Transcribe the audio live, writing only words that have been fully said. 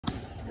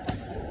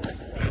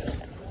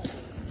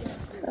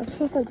Jag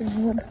tror faktiskt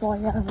det är helt små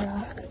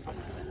jävla.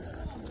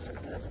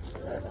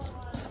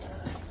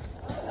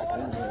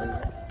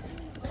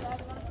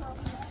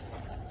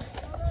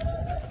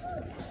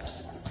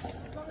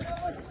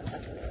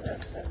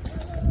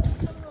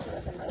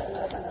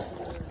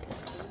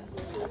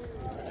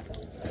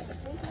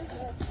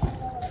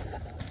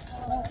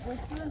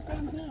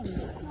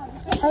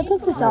 I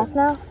take this off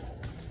now.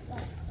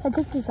 I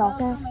take this off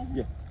now.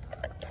 Yeah.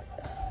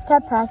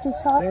 Can I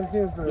practice off? Same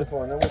team for this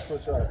one, then we'll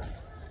switch up.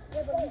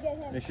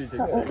 Make sure you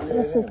take it.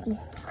 The 50.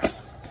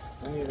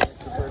 We need an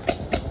extra person.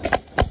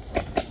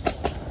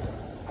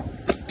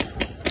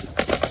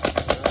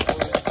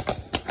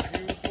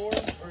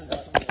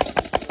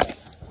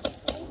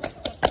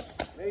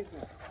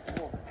 Mason,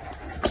 come on.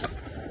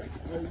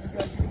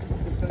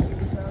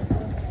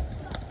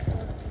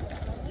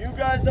 You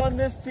guys on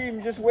this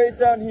team, just wait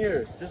down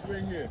here. Just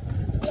right here.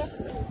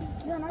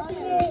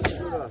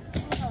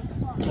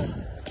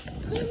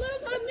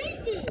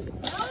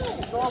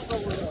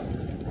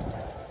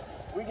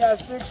 We got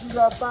 6, you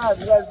got 5.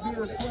 You guys beat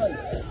us twice.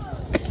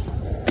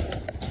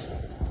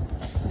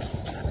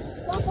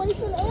 Stop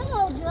wasting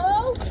ammo,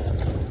 Joe.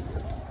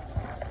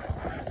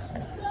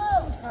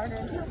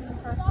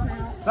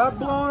 Stop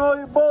blowing all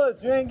your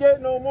bullets. You ain't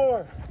getting no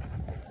more.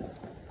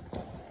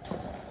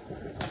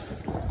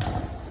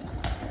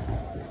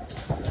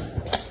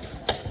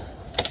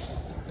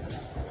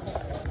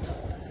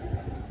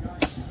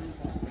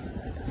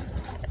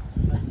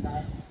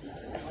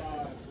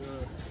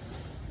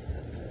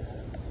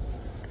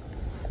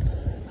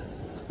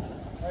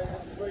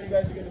 Where you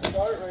guys are going to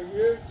start, right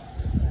here.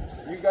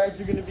 You guys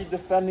are going to be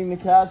defending the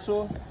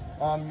castle.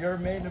 Your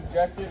main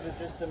objective is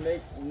just to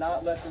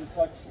not let them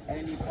touch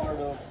any part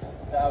of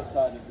the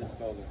outside of this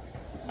building.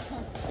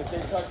 If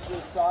they touch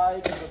the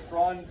side, the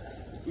front,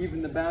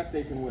 even the back,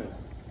 they can win.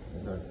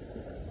 Okay.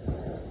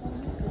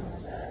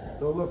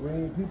 So look, we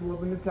need people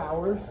up in the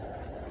towers.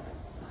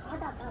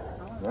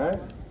 Right?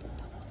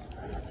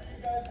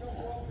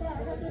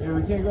 Yeah,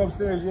 we can't go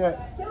upstairs yet.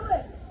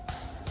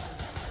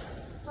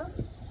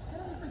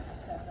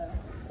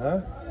 Huh?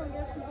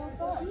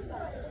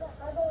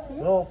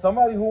 No,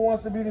 somebody who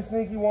wants to be the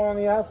sneaky one on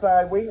the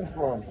outside waiting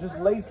for them. Just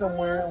lay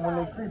somewhere, and when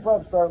they creep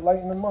up, start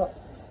lighting them up.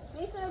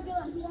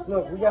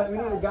 Look, we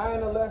need a guy on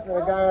the left and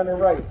a guy on the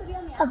right.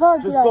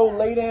 Just go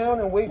lay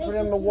down and wait for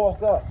them to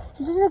walk up.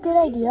 This is a good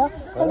idea.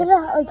 I'm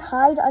gonna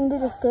hide under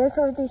the stairs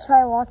so if they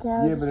try walking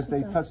out. Yeah, but if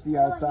they touch the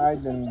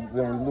outside, then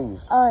we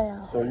lose. Oh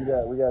yeah. So we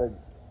gotta,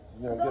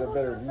 get a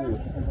better view.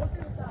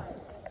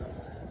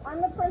 I'm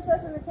the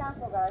princess in the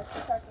castle, guys.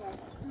 Protect me.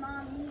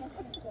 Mommy,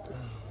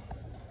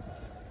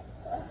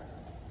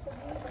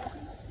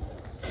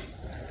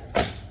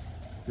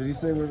 Did he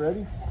say we're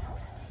ready?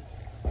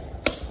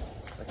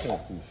 I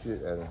can't see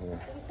shit out of here. Did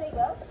he say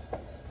go?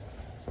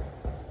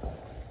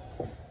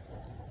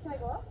 Can I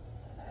go up?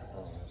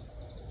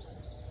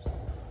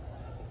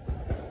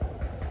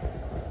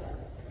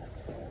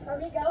 Are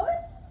we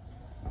going?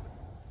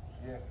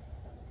 Yeah.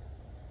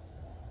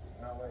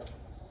 Not wait.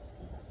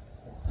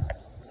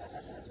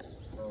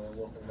 No, we're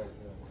walking back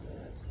here.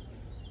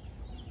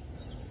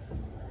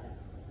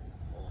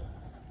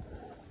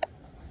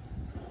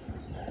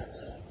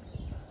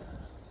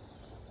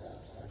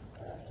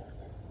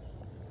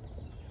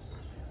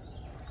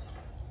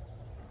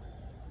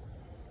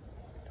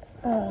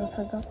 I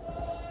forgot.